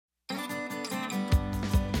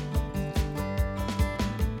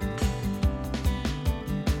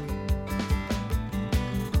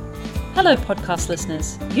Hello podcast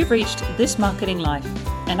listeners, you've reached This Marketing Life,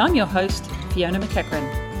 and I'm your host, Fiona McEachran.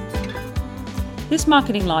 This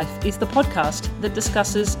Marketing Life is the podcast that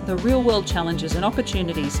discusses the real-world challenges and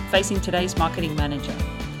opportunities facing today's marketing manager.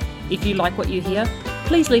 If you like what you hear,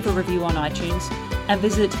 please leave a review on iTunes and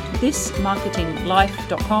visit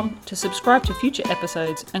thismarketinglife.com to subscribe to future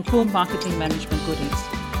episodes and cool marketing management goodies.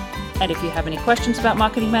 And if you have any questions about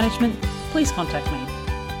marketing management, please contact me.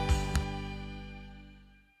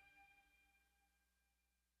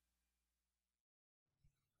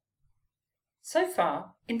 So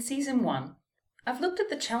far, in Season 1, I've looked at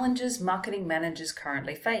the challenges marketing managers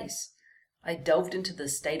currently face. I delved into the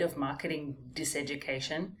state of marketing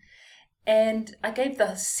diseducation, and I gave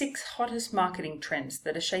the 6 hottest marketing trends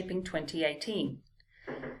that are shaping 2018.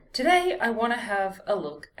 Today, I want to have a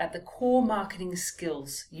look at the core marketing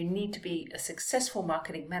skills you need to be a successful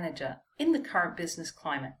marketing manager in the current business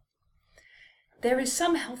climate. There is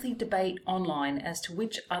some healthy debate online as to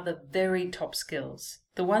which are the very top skills,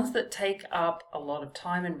 the ones that take up a lot of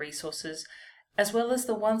time and resources, as well as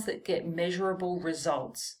the ones that get measurable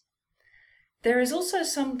results. There is also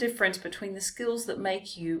some difference between the skills that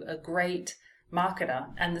make you a great marketer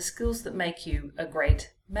and the skills that make you a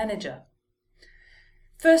great manager.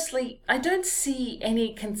 Firstly, I don't see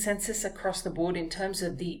any consensus across the board in terms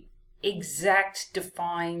of the exact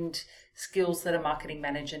defined skills that a marketing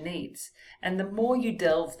manager needs. And the more you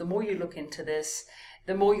delve, the more you look into this,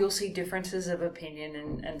 the more you'll see differences of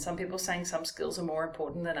opinion, and some people saying some skills are more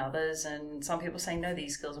important than others, and some people saying no,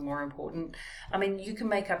 these skills are more important. I mean, you can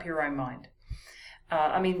make up your own mind.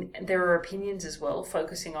 There are opinions as well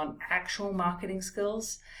focusing on actual marketing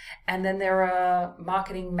skills, and then there are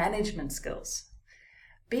marketing management skills.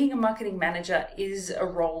 Being a marketing manager is a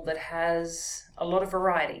role that has a lot of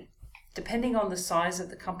variety. Depending on the size of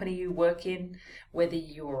the company you work in, whether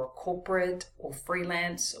you're a corporate or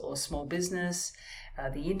freelance or small business,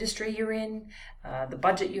 the industry you're in, the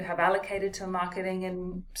budget you have allocated to marketing,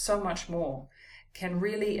 and so much more, can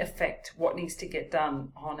really affect what needs to get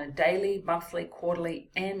done on a daily, monthly,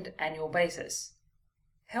 quarterly, and annual basis.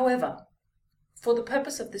 However, for the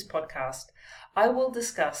purpose of this podcast, I will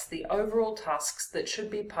discuss the overall tasks that should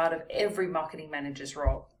be part of every marketing manager's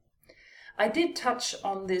role. I did touch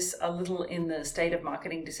on this a little in the State of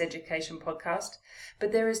Marketing Diseducation podcast,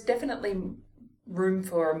 but there is definitely room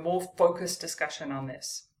for a more focused discussion on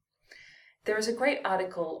this. There is a great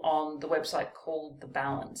article on the website called The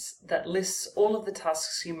Balance that lists all of the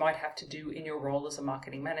tasks you might have to do in your role as a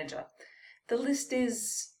marketing manager. The list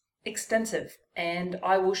is extensive, and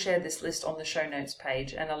I will share this list on the show notes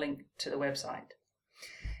page and a link to the website.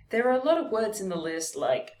 There are a lot of words in the list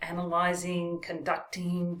like analyzing,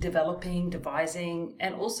 conducting, developing, devising,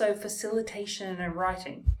 and also facilitation and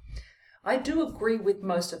writing. I do agree with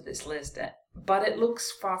most of this list, but it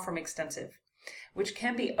looks far from extensive, which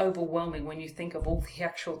can be overwhelming when you think of all the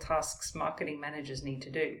actual tasks marketing managers need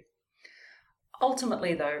to do.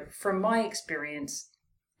 Ultimately, though, from my experience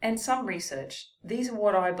and some research, these are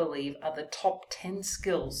what I believe are the top 10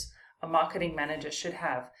 skills a marketing manager should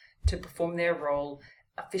have to perform their role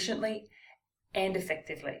efficiently and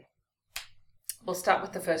effectively. We'll start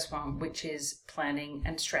with the first one, which is planning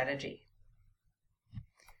and strategy.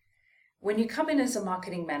 When you come in as a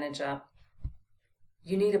marketing manager,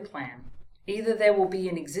 you need a plan. Either there will be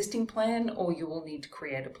an existing plan or you will need to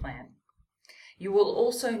create a plan. You will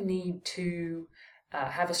also need to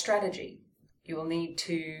have a strategy. You will need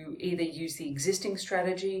to either use the existing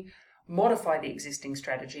strategy, modify the existing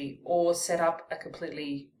strategy, or set up a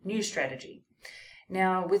completely new strategy.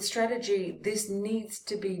 Now, with strategy, this needs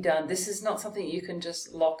to be done. This is not something you can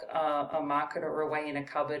just lock a marketer away in a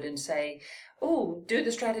cupboard and say, oh, do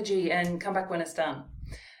the strategy and come back when it's done.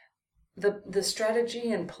 The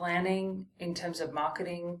strategy and planning in terms of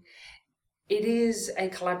marketing, it is a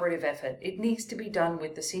collaborative effort. It needs to be done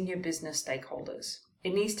with the senior business stakeholders.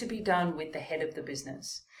 It needs to be done with the head of the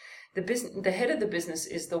business. The head of the business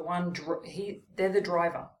is the one, they're the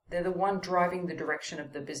driver. They're the one driving the direction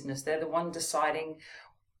of the business. They're the one deciding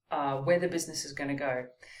where the business is going to go.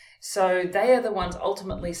 So they are the ones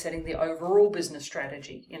ultimately setting the overall business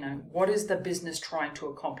strategy. What is the business trying to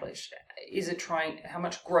accomplish? How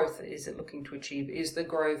much growth is it looking to achieve? Is the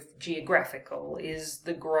growth geographical? Is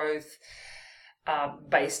the growth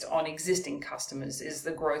based on existing customers? Is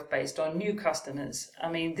the growth based on new customers?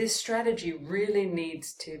 This strategy really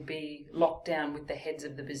needs to be locked down with the heads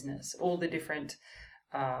of the business, all the different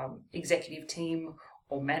executive team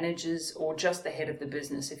or managers, or just the head of the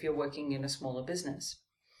business if you're working in a smaller business.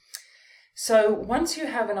 So once you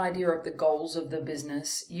have an idea of the goals of the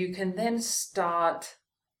business, you can then start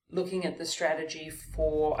looking at the strategy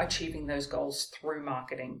for achieving those goals through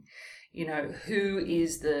marketing. who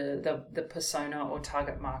is the persona or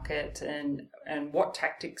target market, and what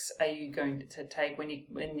tactics are you going to take when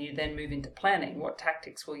you then move into planning? What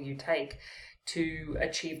tactics will you take to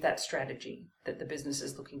achieve that strategy that the business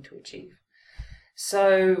is looking to achieve?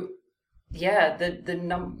 So yeah,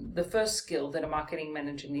 the first skill that a marketing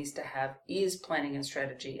manager needs to have is planning and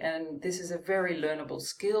strategy, and this is a very learnable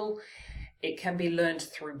skill. It can be learned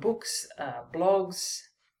through books, blogs.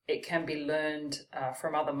 It can be learned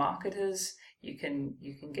from other marketers. You can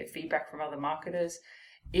get feedback from other marketers.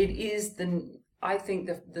 It is I think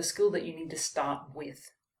the skill that you need to start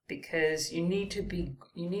with, because you need to be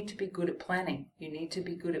good at planning. You need to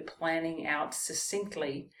be good at planning out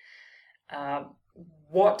succinctly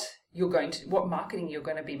what marketing you're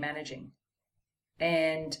going to be managing,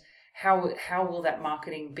 and how will that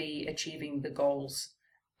marketing be achieving the goals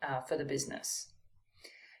for the business.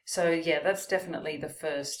 So yeah, that's definitely the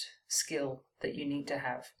first skill that you need to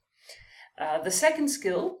have. The second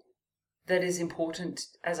skill that is important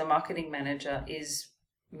as a marketing manager is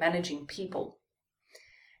managing people.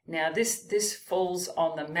 Now this falls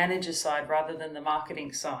on the manager side rather than the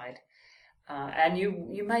marketing side. And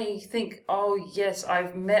you may think, oh yes,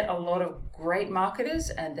 I've met a lot of great marketers,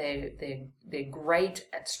 and they're great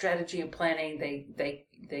at strategy and planning.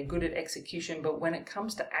 They're good at execution, but when it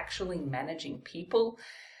comes to actually managing people,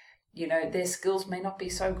 their skills may not be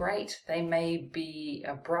so great. They may be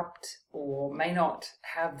abrupt, or may not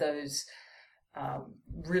have those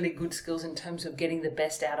really good skills in terms of getting the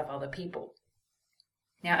best out of other people.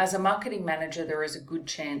 Now, as a marketing manager, there is a good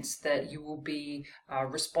chance that you will be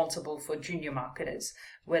responsible for junior marketers,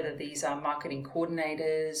 whether these are marketing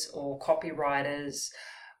coordinators or copywriters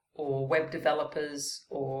or web developers,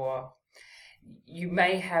 or you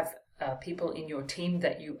may have people in your team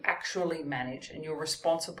that you actually manage, and you're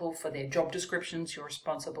responsible for their job descriptions, you're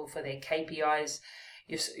responsible for their KPIs,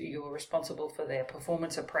 you're responsible for their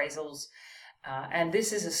performance appraisals. And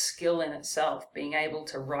this is a skill in itself, being able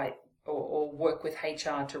to write or work with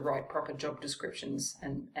HR to write proper job descriptions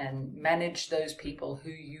and manage those people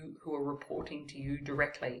who are reporting to you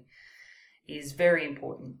directly is very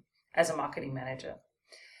important as a marketing manager.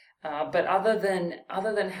 But other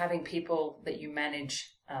than having people that you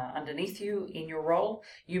manage underneath you in your role,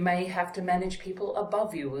 you may have to manage people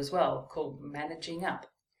above you as well, called managing up.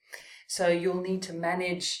 So you'll need to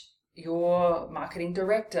manage your marketing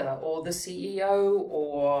director or the CEO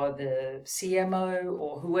or the CMO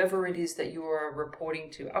or whoever it is that you are reporting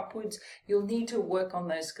to upwards. You'll need to work on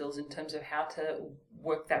those skills in terms of how to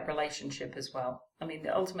work that relationship as well. I mean,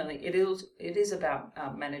 ultimately, it is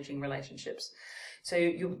about managing relationships. So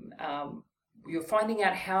you're finding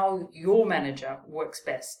out how your manager works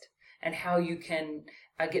best and how you can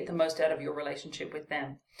get the most out of your relationship with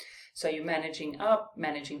them. So you're managing up,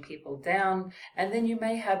 managing people down, and then you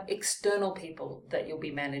may have external people that you'll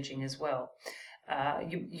be managing as well.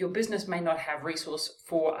 Your business may not have resource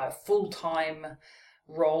for a full-time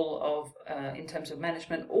role of in terms of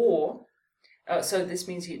management, or so this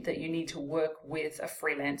means that you need to work with a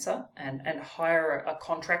freelancer and hire a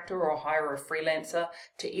contractor or hire a freelancer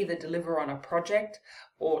to either deliver on a project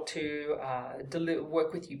or to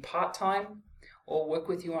work with you part-time, or work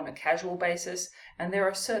with you on a casual basis. And there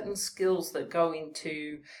are certain skills that go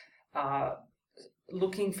into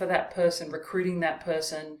looking for that person, recruiting that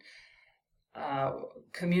person,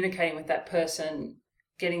 communicating with that person,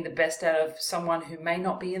 getting the best out of someone who may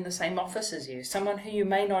not be in the same office as you, someone who you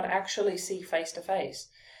may not actually see face to face.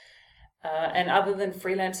 And other than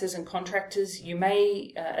freelancers and contractors, you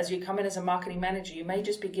may, as you come in as a marketing manager, you may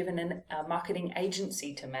just be given a marketing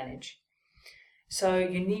agency to manage. So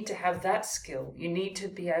you need to have that skill. You need to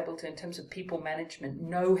be able to, in terms of people management,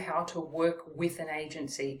 know how to work with an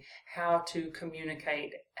agency, how to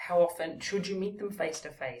communicate, how often should you meet them face to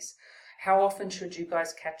face, how often should you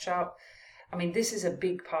guys catch up. I mean, this is a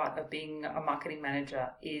big part of being a marketing manager,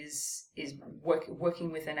 is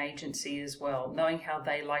working with an agency as well, knowing how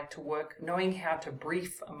they like to work, knowing how to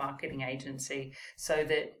brief a marketing agency so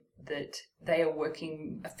that they are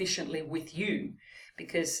working efficiently with you,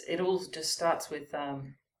 because it all just starts with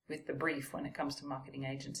the brief when it comes to marketing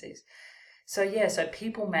agencies. So yeah, so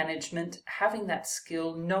people management, having that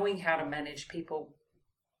skill, knowing how to manage people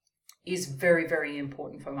is very, very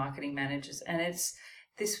important for marketing managers, and it's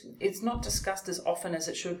not discussed as often as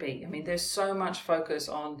it should be. I mean, there's so much focus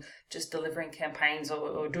on just delivering campaigns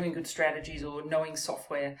or doing good strategies or knowing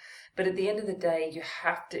software. But at the end of the day, you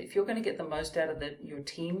have to, if you're going to get the most out of your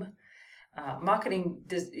team, marketing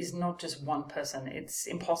is not just one person. It's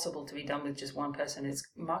impossible to be done with just one person.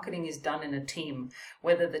 Marketing is done in a team,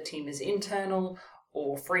 whether the team is internal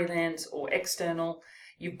or freelance or external.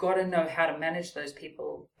 you've got to know how to manage those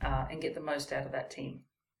people and get the most out of that team.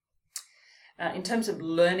 In terms of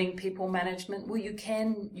learning people management, well, you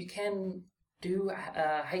can do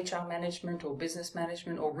HR management or business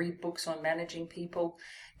management or read books on managing people.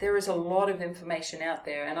 There is a lot of information out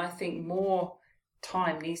there, and I think more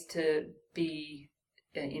time needs to be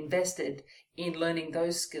invested in learning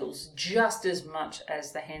those skills just as much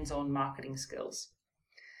as the hands-on marketing skills.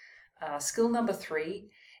 Skill number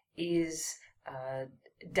 3 is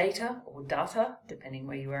data, depending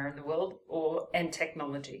where you are in the world, and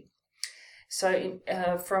technology. So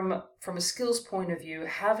from a skills point of view,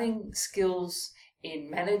 having skills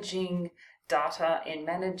in managing data and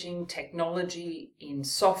managing technology in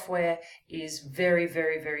software is very,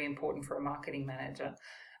 very, very important for a marketing manager.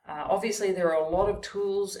 Obviously, there are a lot of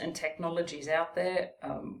tools and technologies out there,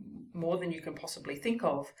 more than you can possibly think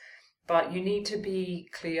of, but you need to be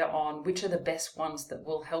clear on which are the best ones that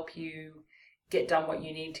will help you get done what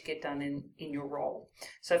you need to get done in your role.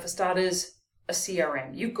 So for starters, a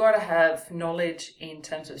CRM. You've got to have knowledge in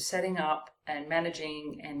terms of setting up and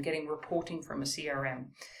managing and getting reporting from a CRM.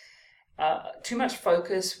 Too much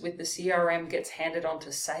focus with the CRM gets handed on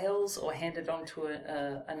to sales or handed on to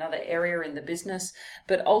another area in the business.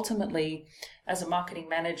 But ultimately, as a marketing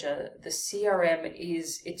manager, the CRM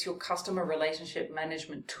it's your customer relationship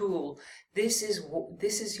management tool. This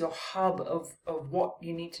is your hub of what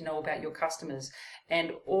you need to know about your customers.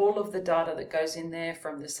 And all of the data that goes in there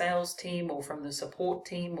from the sales team or from the support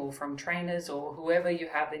team or from trainers or whoever you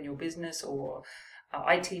have in your business or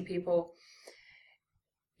IT people,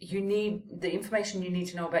 the information you need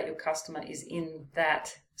to know about your customer is in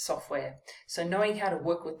that software. So knowing how to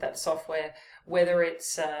work with that software, whether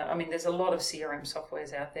it's, there's a lot of CRM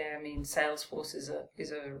softwares out there. I mean, Salesforce is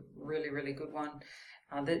a really, really good one,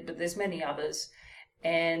 but there's many others.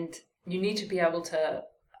 And you need to be able to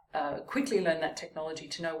quickly learn that technology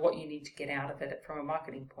to know what you need to get out of it from a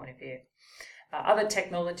marketing point of view. Other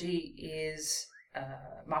technology is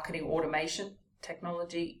marketing automation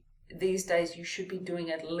technology. These days, you should be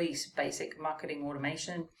doing at least basic marketing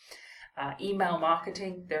automation. Email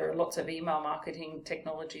marketing, there are lots of email marketing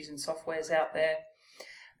technologies and softwares out there.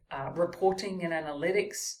 Reporting and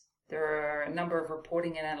analytics, there are a number of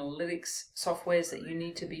reporting and analytics softwares that you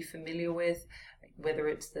need to be familiar with, whether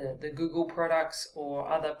it's the Google products or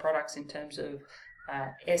other products in terms of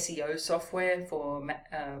SEO software for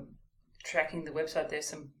tracking the website. There's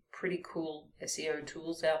some pretty cool SEO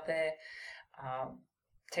tools out there.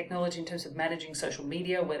 Technology in terms of managing social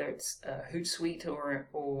media, whether it's Hootsuite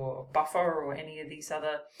or Buffer or any of these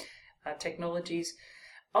other technologies.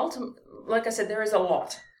 Like I said, there is a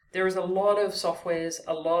lot. There is a lot of softwares,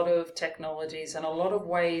 a lot of technologies, and a lot of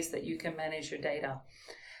ways that you can manage your data.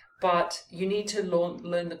 But you need to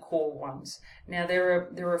learn the core ones. Now, there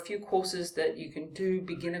are a few courses that you can do,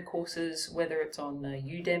 beginner courses, whether it's on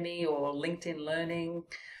Udemy or LinkedIn Learning,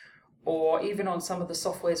 or even on some of the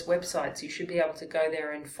software's websites. You should be able to go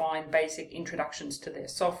there and find basic introductions to their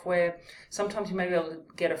software. Sometimes you may be able to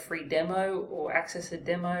get a free demo or access a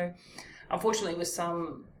demo. Unfortunately, with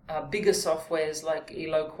some bigger softwares like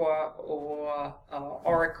Eloqua or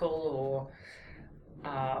Oracle or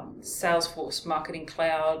Salesforce Marketing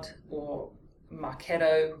Cloud or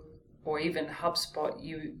Marketo or even HubSpot,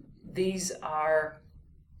 you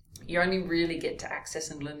only really get to access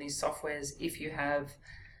and learn these softwares if you have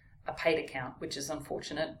a paid account, which is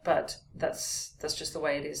unfortunate, but that's just the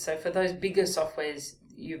way it is. So for those bigger softwares,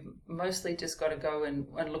 you've mostly just got to go and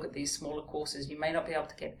look at these smaller courses. You may not be able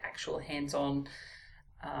to get actual hands-on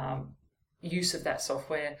use of that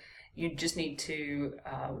software. You just need to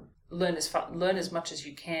learn as much as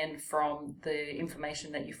you can from the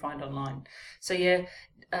information that you find online. So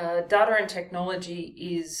data and technology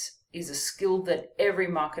is a skill that every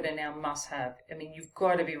marketer now must have. I mean, you've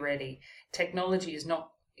got to be ready. Technology is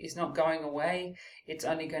not going away. It's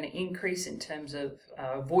only going to increase in terms of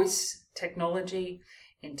voice technology,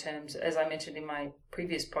 in terms, as I mentioned in my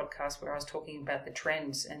previous podcast where I was talking about the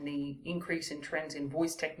trends and the increase in trends in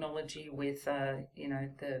voice technology with the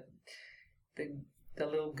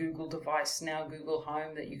little Google device now, Google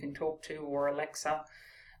Home, that you can talk to, or Alexa.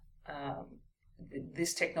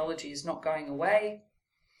 This technology is not going away.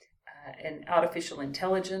 And artificial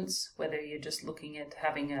intelligence, whether you're just looking at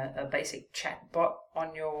having a basic chat bot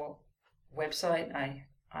on your website. I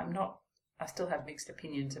still have mixed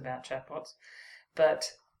opinions about chatbots,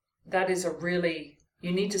 but that is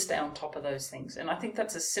you need to stay on top of those things. And I think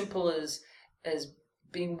that's as simple as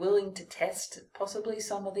being willing to test possibly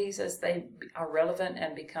some of these as they are relevant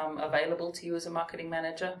and become available to you as a marketing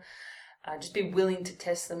manager. Just be willing to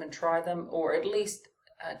test them and try them, or at least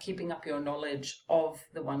keeping up your knowledge of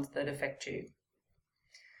the ones that affect you.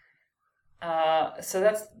 So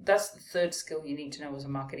that's the third skill you need to know as a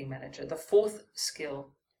marketing manager. The fourth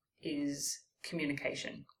skill is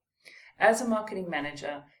communication. As a marketing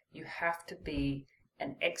manager, you have to be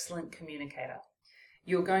an excellent communicator.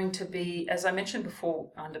 You're going to be, as I mentioned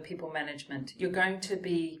before, under people management, you're going to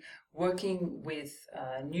be working with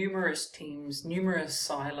numerous teams, numerous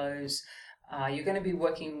silos. You're going to be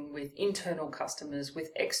working with internal customers, with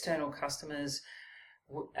external customers.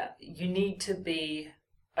 You need to be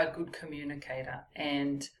a good communicator,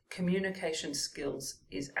 and communication skills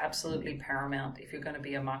is absolutely paramount if you're going to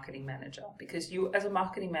be a marketing manager, because you, as a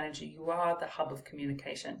marketing manager, you are the hub of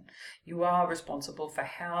communication. You are responsible for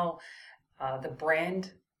how the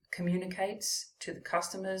brand communicates to the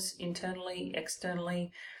customers internally,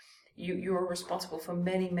 externally. You are responsible for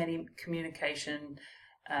many communication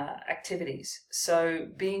activities. So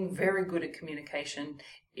being very good at communication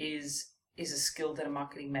is a skill that a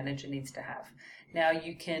marketing manager needs to have. Now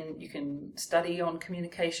you can study on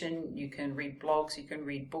communication, you can read blogs, you can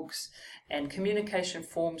read books, and communication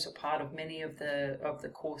forms a part of many of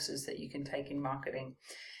the courses that you can take in marketing,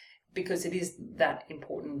 because it is that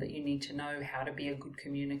important that you need to know how to be a good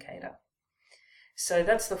communicator. So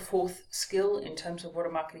that's the fourth skill in terms of what a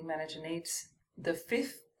marketing manager needs. The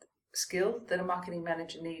fifth skill that a marketing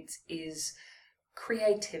manager needs is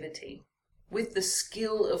creativity. With the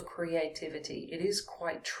skill of creativity, it is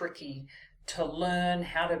quite tricky to learn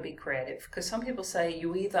how to be creative, because some people say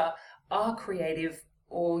you either are creative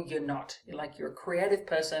or you're not. You're a creative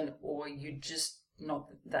person, or you're just not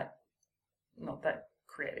that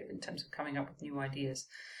creative in terms of coming up with new ideas.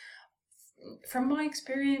 From my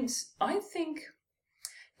experience, I think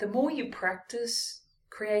the more you practice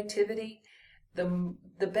creativity, the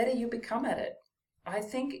better you become at it. I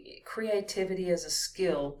think creativity as a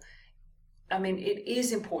skill, I mean, it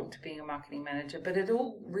is important to being a marketing manager, but it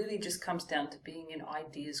all really just comes down to being an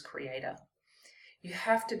ideas creator. You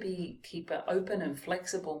have to keep an open and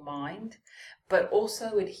flexible mind, but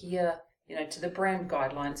also adhere, to the brand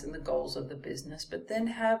guidelines and the goals of the business, but then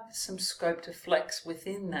have some scope to flex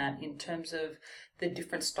within that in terms of the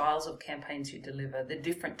different styles of campaigns you deliver, the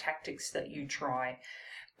different tactics that you try,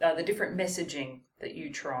 the different messaging that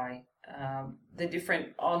you try, the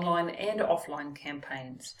different online and offline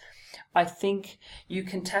campaigns. I think you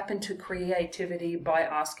can tap into creativity by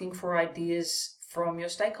asking for ideas from your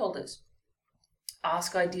stakeholders.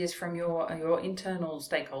 Ask ideas from your internal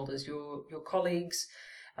stakeholders, your colleagues,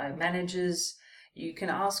 managers. You can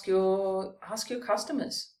ask your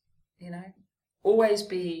customers. You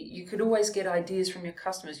could always get ideas from your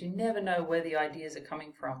customers. You never know where the ideas are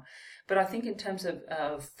coming from. But I think in terms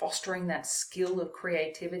of fostering that skill of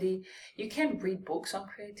creativity, you can read books on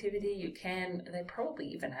creativity. They probably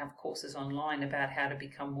even have courses online about how to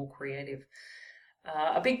become more creative.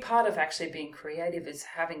 A big part of actually being creative is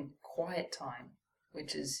having quiet time,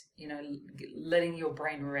 which is, letting your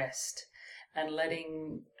brain rest and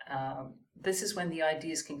letting, this is when the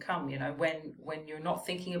ideas can come, when you're not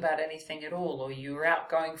thinking about anything at all, or you're out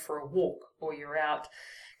going for a walk, or you're out,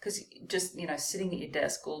 because just, sitting at your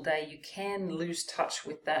desk all day, you can lose touch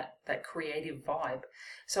with that creative vibe.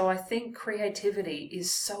 So I think creativity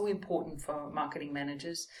is so important for marketing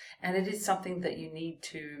managers, and it is something that you need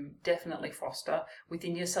to definitely foster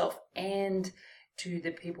within yourself and to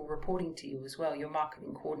the people reporting to you as well, your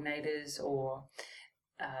marketing coordinators or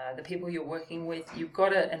the people you're working with. You've got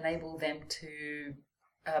to enable them to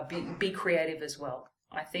be creative as well.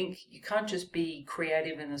 I think you can't just be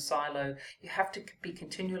creative in a silo. You have to be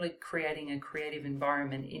continually creating a creative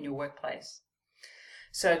environment in your workplace.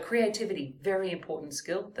 So creativity, very important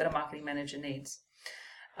skill that a marketing manager needs.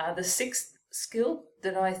 The sixth skill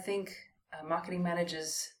that I think marketing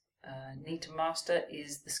managers need to master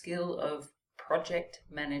is the skill of project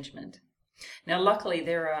management. Now, luckily,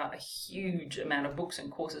 there are a huge amount of books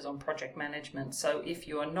and courses on project management. So if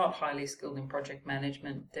you are not highly skilled in project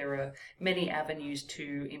management, there are many avenues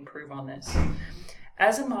to improve on this.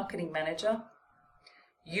 As a marketing manager,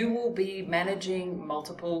 you will be managing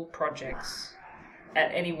multiple projects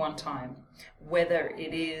at any one time, whether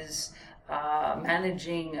it is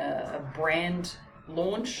managing a brand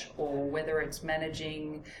launch, or whether it's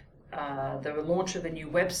managing the launch of a new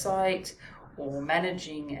website, or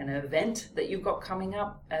managing an event that you've got coming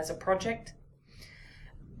up as a project.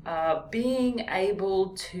 Being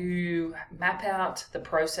able to map out the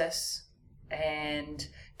process and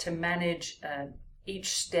to manage each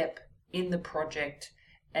step in the project,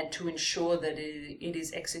 and to ensure that it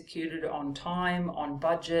is executed on time, on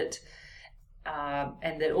budget,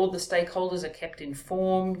 and that all the stakeholders are kept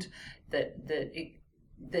informed, that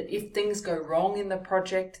if things go wrong in the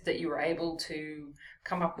project, that you're able to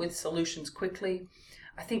come up with solutions quickly.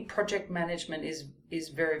 I think project management is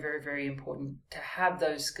very, very, very important to have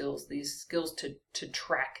those skills, these skills to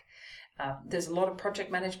track. There's a lot of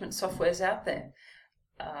project management softwares out there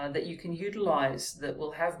that you can utilize that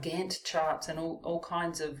will have Gantt charts and all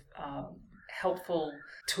kinds of helpful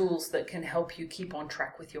tools that can help you keep on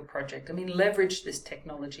track with your project. I mean, leverage this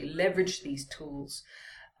technology, leverage these tools.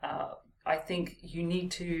 I think you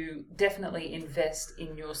need to definitely invest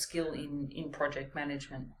in your skill in project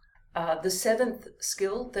management. The seventh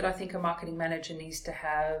skill that I think a marketing manager needs to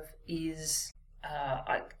have is,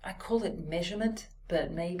 I call it measurement,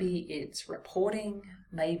 but maybe it's reporting,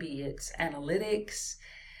 maybe it's analytics.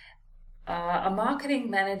 A marketing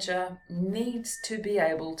manager needs to be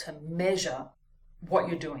able to measure what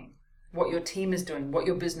you're doing, what your team is doing, what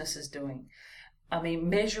your business is doing. I mean,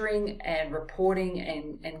 measuring and reporting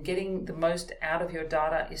and getting the most out of your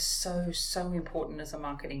data is so important as a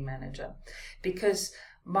marketing manager, because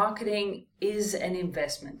marketing is an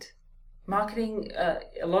investment. Marketing,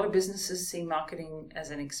 a lot of businesses see marketing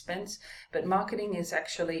as an expense, but marketing is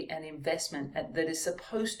actually an investment that is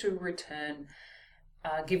supposed to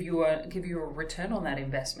give you a return on that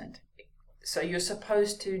investment. So you're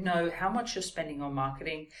supposed to know how much you're spending on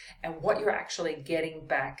marketing and what you're actually getting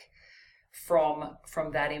back from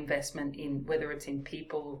that investment, in whether it's in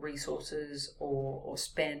people, resources, or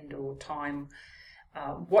spend or time.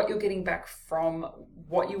 What you're getting back from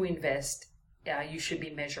what you invest, you should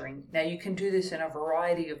be measuring. Now, you can do this in a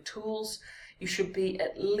variety of tools. You should be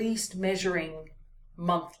at least measuring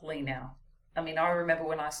monthly now. I mean, I remember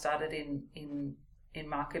when I started in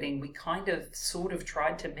marketing, we sort of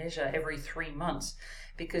tried to measure every 3 months,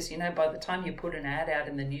 because, by the time you put an ad out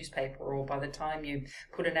in the newspaper, or by the time you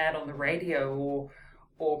put an ad on the radio,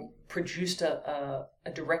 or produced a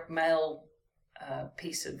direct mail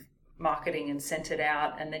piece of marketing and sent it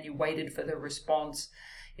out, and then you waited for the response,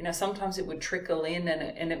 sometimes it would trickle in,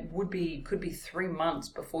 and it could be 3 months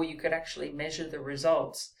before you could actually measure the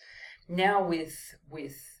results. Now with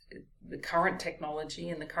the current technology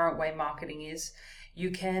and the current way marketing is,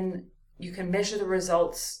 you can measure the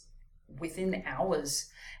results within hours,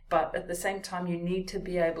 but at the same time you need to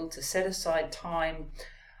be able to set aside time.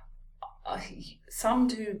 Some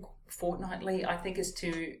do fortnightly. I think it's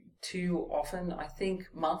too often. I think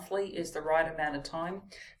monthly is the right amount of time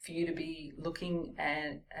for you to be looking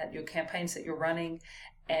at your campaigns that you're running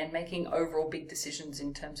and making overall big decisions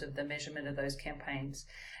in terms of the measurement of those campaigns.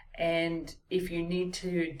 And if you need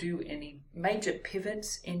to do any major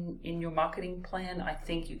pivots in your marketing plan, I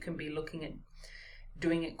think you can be looking at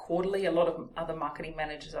doing it quarterly. A lot of other marketing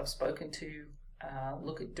managers I've spoken to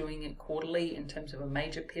look at doing it quarterly in terms of a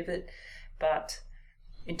major pivot. But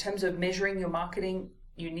in terms of measuring your marketing,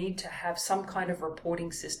 you need to have some kind of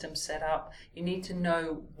reporting system set up. You need to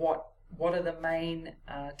know what are the main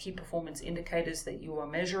key performance indicators that you are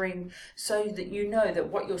measuring, so that you know that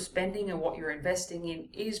what you're spending and what you're investing in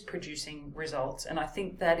is producing results. And I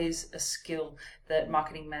think that is a skill that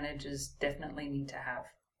marketing managers definitely need to have.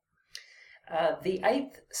 The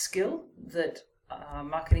eighth skill that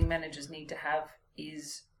marketing managers need to have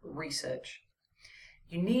is research.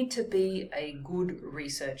 You need to be a good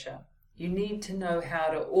researcher. You need to know how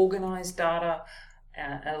to organize data,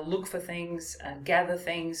 look for things, gather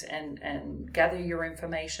things, and gather your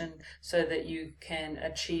information so that you can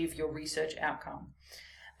achieve your research outcome.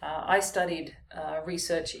 I studied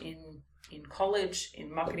research in college,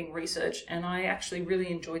 in marketing research, and I actually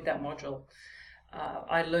really enjoyed that module.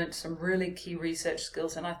 I learned some really key research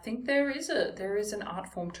skills, and I think there is an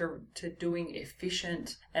art form to doing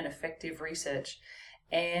efficient and effective research.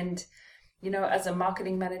 And as a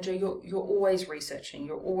marketing manager, you're always researching.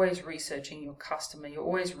 You're always researching your customer. You're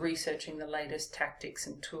always researching the latest tactics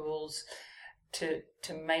and tools to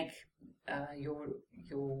make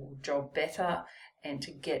your job better and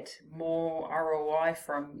to get more ROI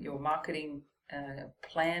from your marketing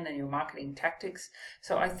plan and your marketing tactics.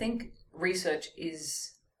 So I think research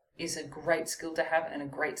is a great skill to have, and a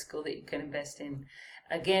great skill that you can invest in.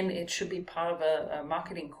 Again, it should be part of a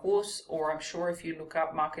marketing course, or I'm sure if you look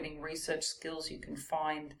up marketing research skills, you can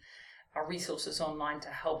find resources online to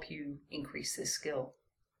help you increase this skill.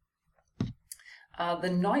 The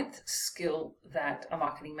ninth skill that a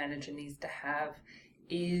marketing manager needs to have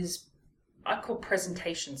is, I call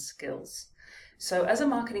presentation skills. So as a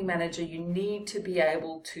marketing manager, you need to be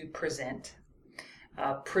able to present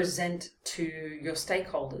to your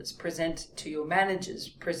stakeholders, present to your managers,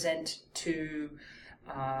 present to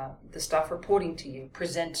the staff reporting to you,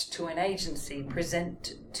 present to an agency,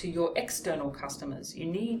 present to your external customers. You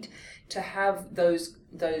need to have those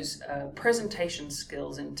presentation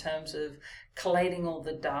skills in terms of collating all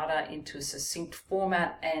the data into a succinct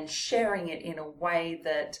format and sharing it in a way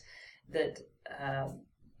that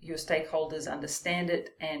your stakeholders understand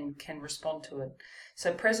it and can respond to it.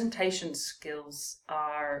 So presentation skills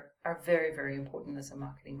are very, very important as a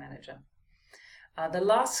marketing manager. The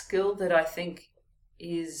last skill that I think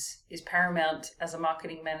is paramount as a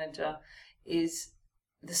marketing manager is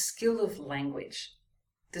the skill of language.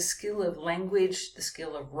 The skill of language, the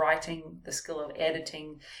skill of writing, the skill of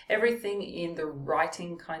editing, everything in the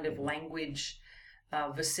writing kind of language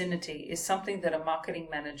vicinity is something that a marketing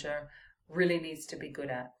manager really needs to be good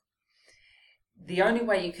at. The only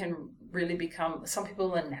way you can really become, some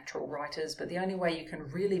people are natural writers, but the only way you can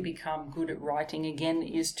really become good at writing again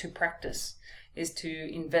is to practice, is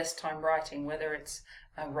to invest time writing, whether it's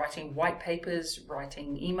writing white papers,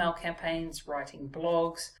 writing email campaigns, writing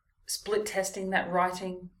blogs, split testing that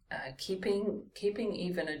writing, keeping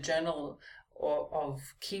even a journal of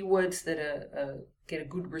keywords that get a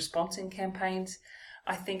good response in campaigns.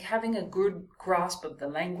 I think having a good grasp of the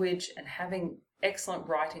language and having excellent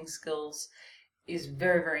writing skills is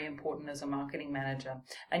very, very important as a marketing manager.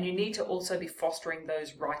 And you need to also be fostering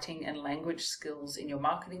those writing and language skills in your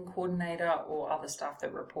marketing coordinator or other staff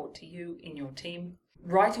that report to you in your team.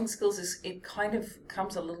 Writing skills, it kind of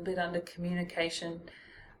comes a little bit under communication,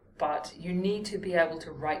 but you need to be able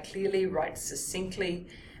to write clearly, write succinctly,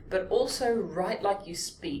 but also write like you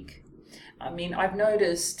speak. I mean, I've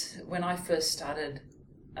noticed when I first started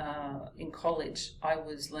in college, I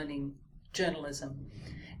was learning journalism,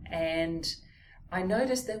 and I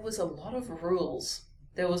noticed there was a lot of rules.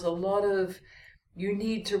 There was a lot of, you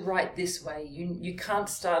need to write this way. You can't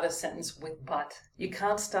start a sentence with but. You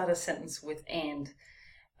can't start a sentence with and.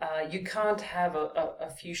 You can't have a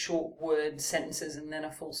few short word sentences and then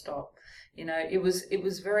a full stop. You know, it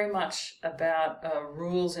was very much about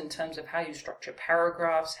rules in terms of how you structure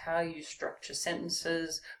paragraphs, how you structure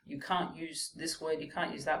sentences. You can't use this word, you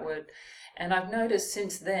can't use that word. And I've noticed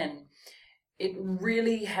since then, it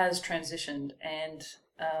really has transitioned. And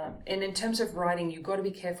in terms of writing, you've got to be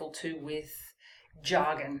careful too with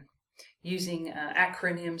jargon, using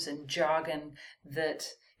acronyms and jargon that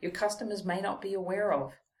your customers may not be aware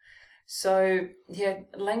of. So yeah,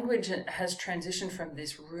 language has transitioned from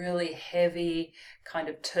this really heavy kind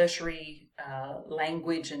of tertiary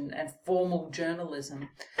language and formal journalism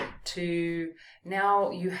to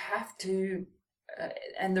now you have to,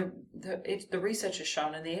 and the research has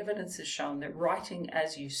shown and the evidence has shown that writing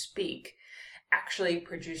as you speak actually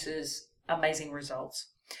produces amazing results.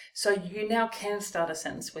 So you now can start a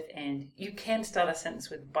sentence with and, you can start a sentence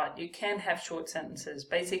with but, you can have short sentences.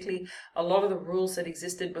 Basically, a lot of the rules that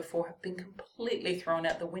existed before have been completely thrown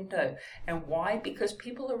out the window. And why? Because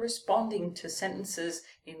people are responding to sentences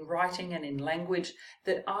in writing and in language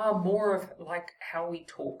that are more of like how we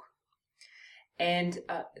talk. And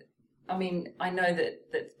I mean, I know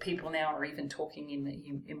that people now are even talking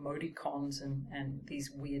in emoticons and these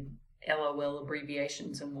weird LOL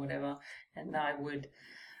abbreviations and whatever, and I wouldn't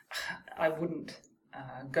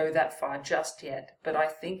go that far just yet, but I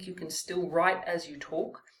think you can still write as you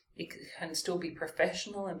talk. It can still be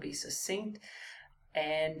professional and be succinct,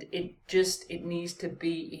 and it needs to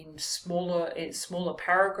be in smaller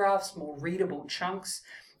paragraphs, more readable chunks.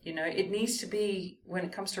 You know, it needs to be, when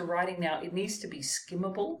it comes to writing now, it needs to be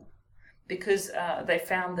skimmable, because they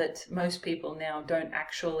found that most people now don't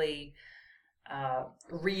actually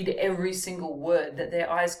read every single word, that their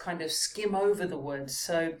eyes kind of skim over the words.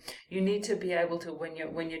 So you need to be able to,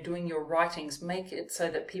 when you're doing your writings, make it so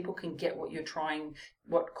that people can get what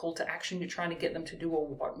call to action you're trying to get them to do, or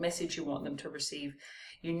what message you want them to receive.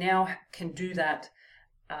 You now can do that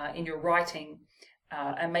in your writing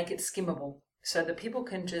and make it skimmable, so that people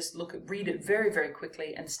can just read it very, very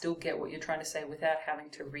quickly and still get what you're trying to say without having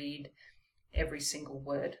to read every single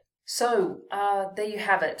word. So there you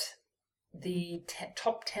have it. The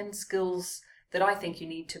top 10 skills that I think you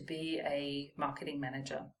need to be a marketing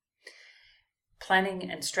manager: planning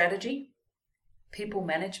and strategy, people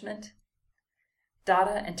management,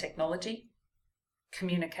 data and technology,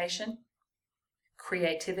 communication,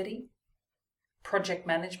 creativity, project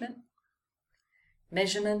management,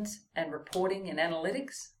 measurement and reporting and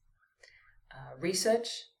analytics, research,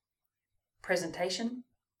 presentation,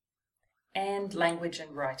 and language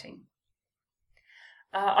and writing.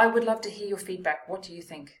 I would love to hear your feedback. What do you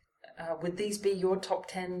think? Would these be your top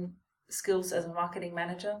 10 skills as a marketing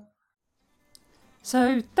manager?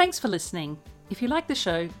 So thanks for listening. If you like the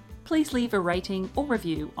show, please leave a rating or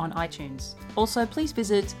review on iTunes. Also, please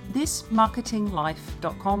visit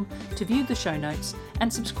thismarketinglife.com to view the show notes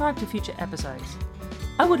and subscribe to future episodes.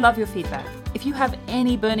 I would love your feedback. If you have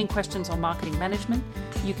any burning questions on marketing management,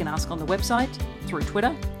 you can ask on the website, through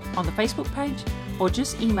Twitter, on the Facebook page, or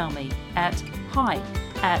just email me at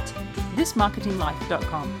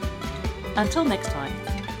hi@thismarketinglife.com. Until next time,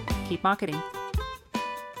 keep marketing.